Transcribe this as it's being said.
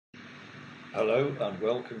Hello and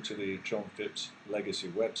welcome to the John Phipps Legacy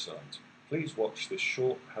website. Please watch this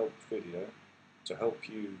short help video to help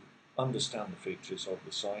you understand the features of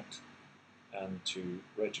the site and to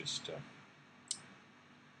register.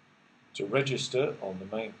 To register, on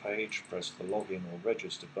the main page, press the Login or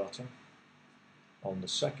Register button. On the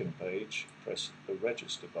second page, press the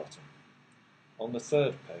Register button. On the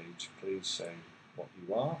third page, please say what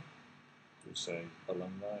you are. You'll say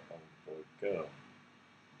alumni, old boy, girl.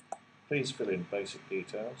 Please fill in basic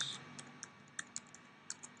details.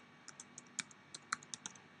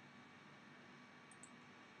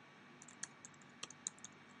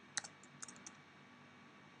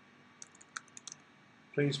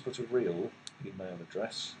 Please put a real email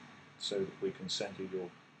address so that we can send you your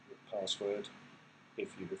password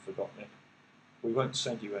if you have forgotten it. We won't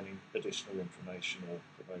send you any additional information or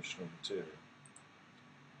promotional material.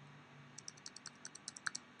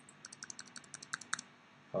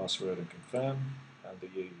 Password and confirm, and the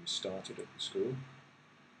year you started at the school.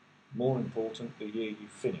 More important, the year you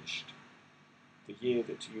finished. The year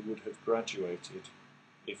that you would have graduated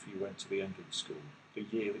if you went to the end of the school. The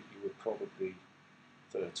year that you were probably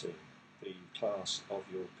 13. The class of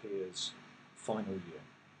your peers' final year.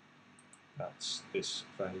 That's this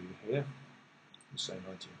value here. We'll say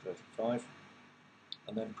 1935.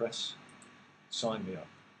 And then press Sign Me Up,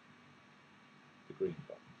 the green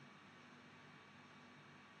button.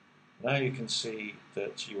 Now you can see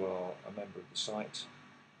that you are a member of the site.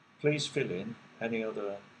 Please fill in any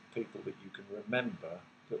other people that you can remember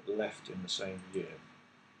that left in the same year.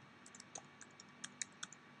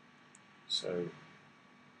 So,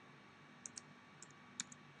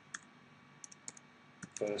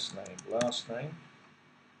 first name, last name,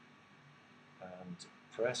 and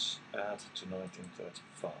press Add to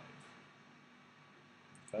 1935.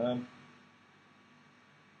 Confirm.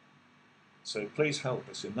 So please help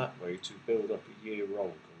us in that way to build up a year roll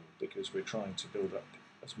call, because we're trying to build up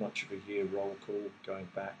as much of a year roll call going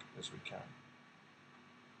back as we can.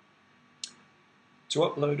 To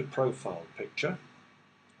upload a profile picture,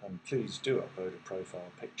 and please do upload a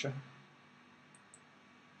profile picture,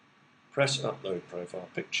 press Upload Profile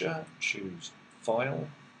Picture, choose File,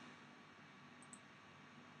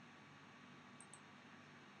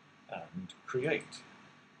 and Create.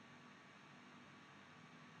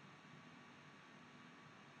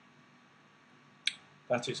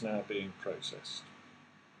 That is now being processed.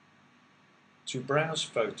 To browse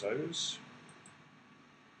photos,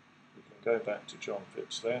 we can go back to John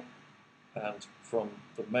Phipps there, and from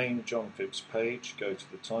the main John Phipps page, go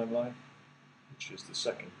to the timeline, which is the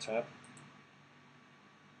second tab.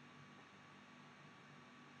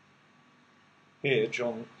 Here,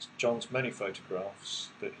 John's many photographs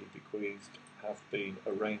that he bequeathed have been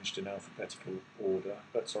arranged in alphabetical order,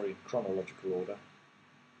 chronological order,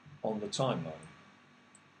 on the timeline.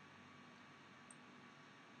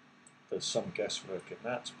 There's some guesswork in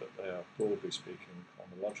that, but they are broadly speaking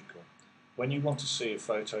chronological. When you want to see a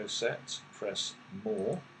photo set, press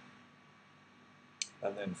More,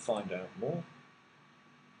 and then Find Out More,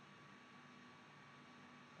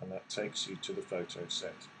 and that takes you to the photo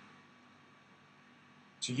set.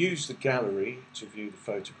 To use the gallery to view the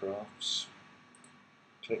photographs,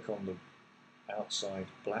 click on the outside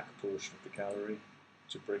black portion of the gallery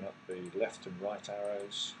to bring up the left and right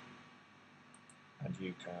arrows, and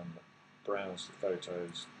you can browse the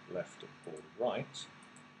photos left or right.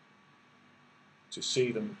 To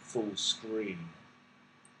see them full screen,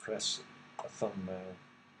 press a thumbnail,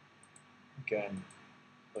 again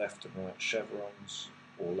left and right chevrons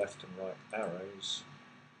or left and right arrows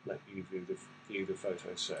let you view the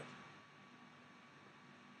photo set.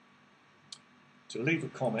 To leave a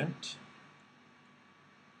comment,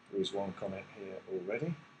 there is one comment here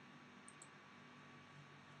already.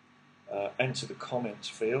 Enter the comments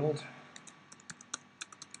field.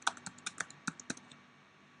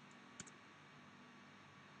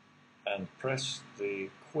 And press the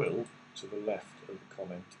quill to the left of the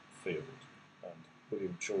comment field. And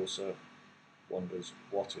William Chaucer wonders,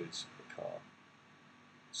 what is a car?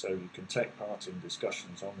 So you can take part in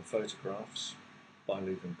discussions on the photographs by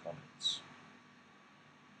leaving comments.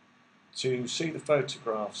 To see the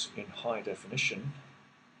photographs in high definition,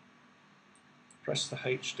 press the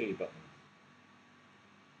HD button.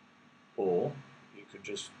 Or you can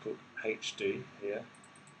just put HD here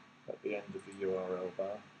at the end of the URL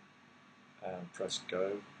bar and press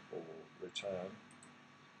Go or Return,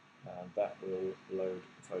 and that will load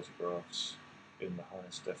the photographs in the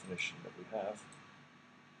highest definition that we have.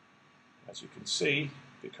 As you can see,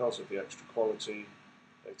 because of the extra quality,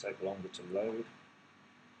 they take longer to load.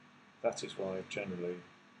 That is why generally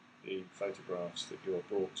the photographs that you're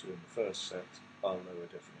brought to in the first set are lower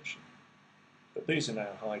definition. But these are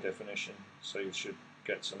now high definition, so you should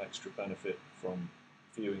get some extra benefit from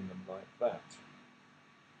viewing them like that.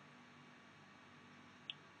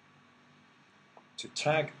 To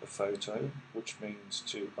tag a photo, which means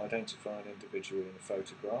to identify an individual in a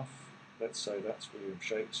photograph, let's say that's William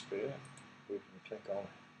Shakespeare, we can click on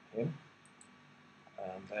him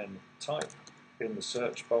and then type in the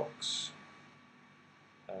search box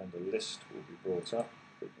and a list will be brought up.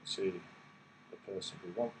 We can see the person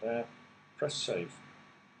we want there. Press save.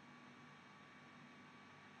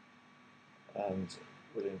 And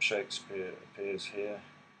William Shakespeare appears here.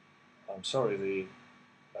 I'm sorry, the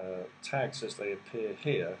tags as they appear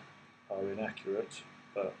here are inaccurate,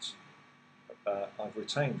 but I've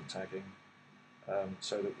retained the tagging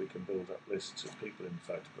so that we can build up lists of people in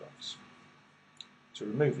the photographs. To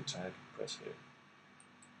remove a tag, press here.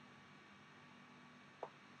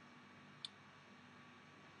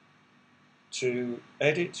 To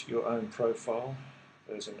edit your own profile,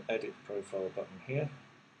 there's an edit profile button here.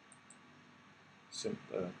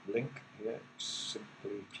 Link here,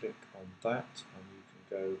 simply click on that and you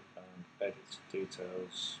can go and edit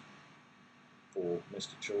details for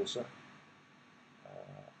Mr. Chaucer.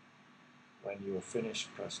 When you're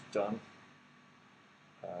finished, press done.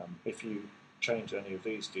 If you change any of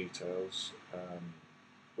these details,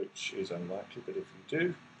 which is unlikely, but if you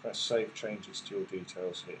do, press save changes to your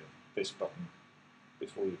details here, this button,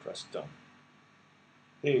 before you press done.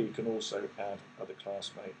 Here you can also add other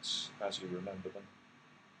classmates as you remember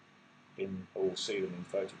them, or see them in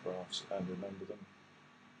photographs and remember them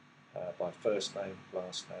by first name,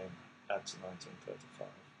 last name, add to 1935.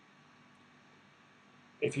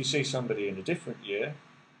 If you see somebody in a different year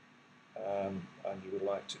and you would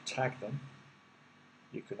like to tag them,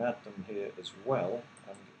 you can add them here as well,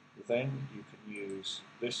 and then you can use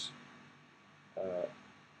this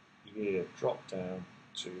year drop down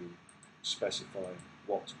to specify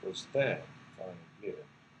what was their final year.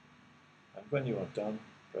 And when you are done,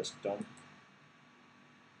 press done.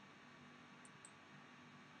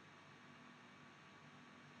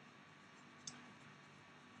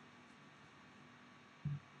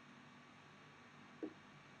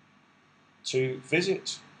 To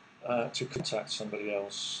visit, to contact somebody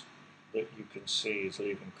else that you can see is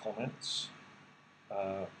leaving comments,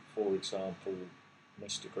 for example,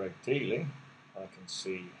 Mr. Greg Dealey, I can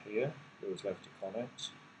see here, who has left a comment.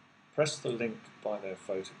 Press the link by their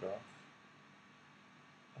photograph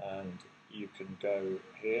and you can go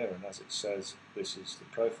here, and as it says, this is the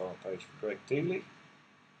profile page for Greg Dealey,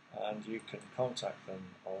 and you can contact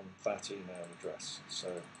them on that email address.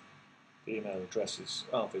 So the email addresses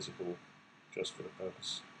are visible just for the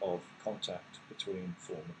purpose of contact between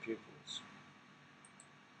former pupils.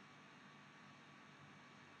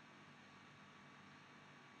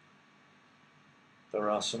 There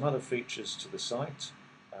are some other features to the site.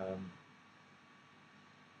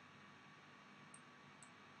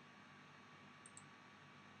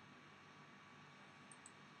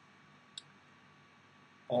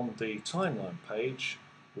 On the timeline page,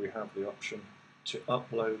 we have the option to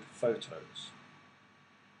upload photos.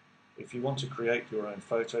 If you want to create your own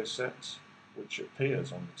photo set, which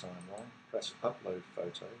appears on the timeline, press Upload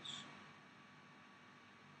Photos.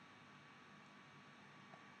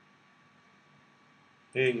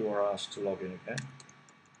 Here you are asked to log in again.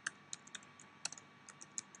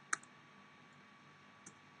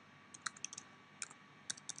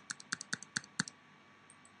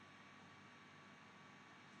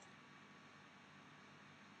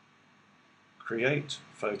 Create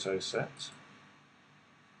photo set.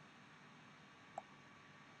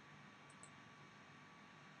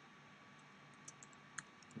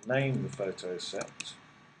 Name the photo set.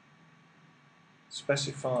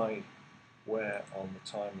 Specify where on the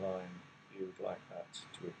timeline you would like that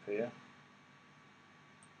to appear,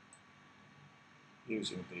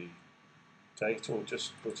 using the date, or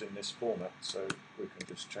just put in this format, so we can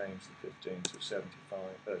just change the 15 to 75,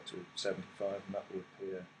 and that will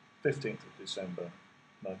appear 15th of December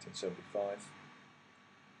 1975,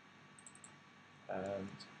 and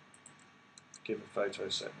give a photo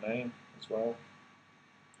set name as well,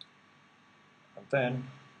 and then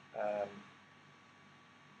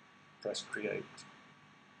press create.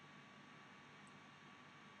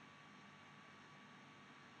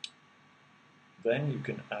 Then you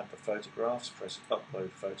can add the photographs, press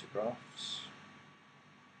upload photographs.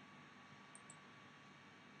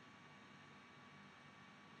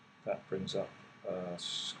 That brings up a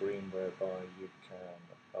screen whereby you can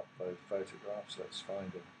upload photographs. Let's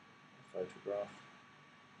find a photograph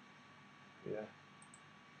here.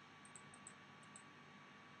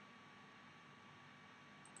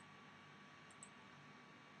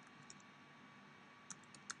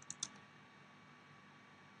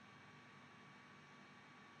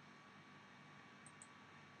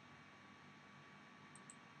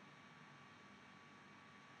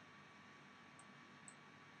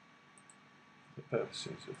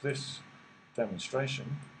 purposes of this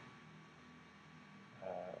demonstration,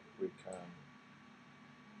 we can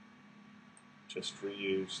just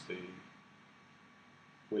reuse the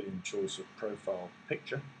William Chaucer profile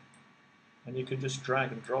picture, and you can just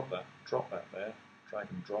drag and drop that there,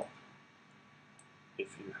 drag and drop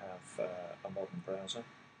if you have a modern browser,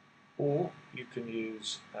 or you can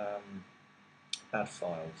use add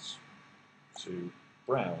files to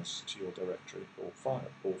browse to your directory or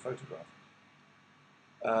file or photograph.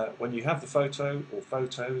 When you have the photo or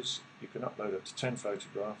photos, you can upload up to 10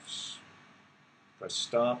 photographs. Press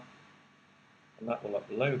start, and that will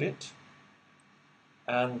upload it.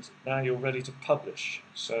 And now you're ready to publish.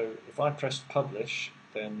 So if I press publish,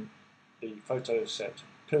 then the photo set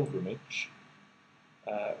pilgrimage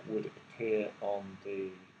would appear on the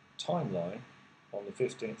timeline on the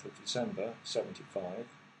 15th of December 75.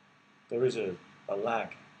 There is a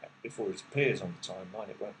lag before it appears on the timeline.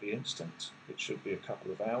 It won't be instant. It should be a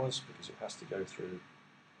couple of hours because it has to go through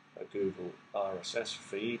a Google RSS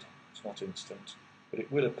feed. It's not instant, but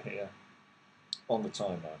it will appear on the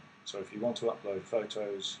timeline. So if you want to upload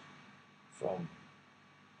photos from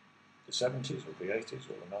the 70s or the 80s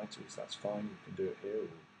or the 90s, that's fine. You can do it here,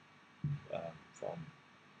 or from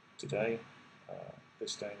today,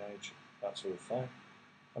 this day and age, that's all fine.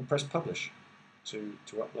 And press publish to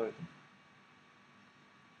upload them.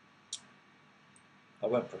 I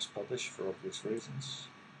won't press publish for obvious reasons.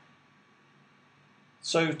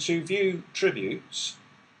 So to view tributes,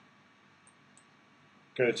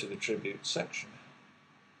 go to the tribute section,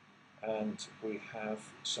 and we have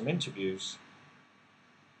some interviews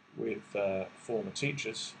with former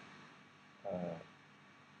teachers.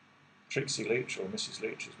 Trixie Leach, or Mrs.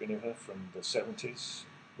 Leach as we knew her, from the 70s,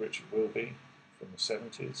 Richard Wilby from the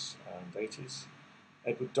 70s and 80s,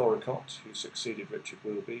 Edward Doricott, who succeeded Richard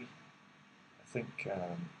Wilby, I think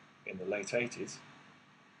in the late 80s,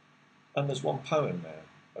 and there's one poem there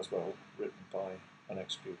as well, written by an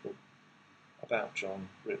ex-pupil about John,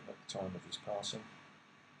 written at the time of his passing,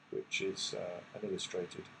 which is an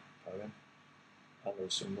illustrated poem. And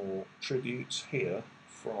there's some more tributes here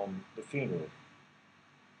from the funeral.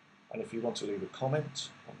 And if you want to leave a comment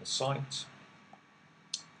on the site,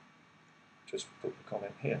 just put the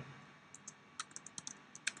comment here.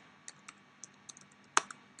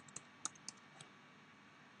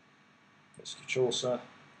 Mr. Chaucer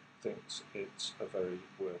thinks it's a very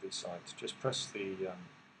worthy site. Just press the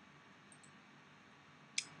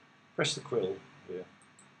quill here.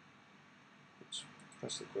 Oops.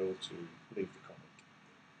 Press the quill to leave the comment.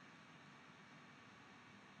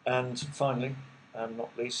 And finally, and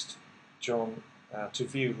not least, John, to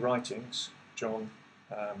view writings, John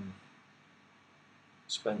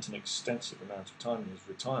spent an extensive amount of time in his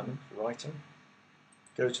retirement writing.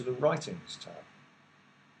 Go to the Writings tab,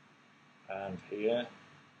 and here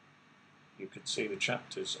you can see the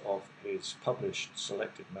chapters of his published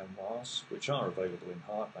selected memoirs, which are available in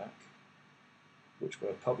hardback, which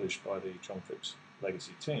were published by the John Phipps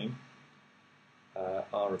Legacy team,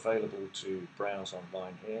 are available to browse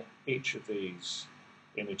online here. Each of these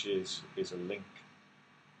images is a link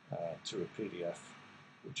to a PDF,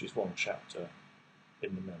 which is one chapter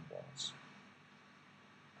in the memoirs.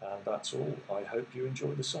 And that's all. I hope you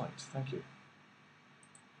enjoy the site. Thank you.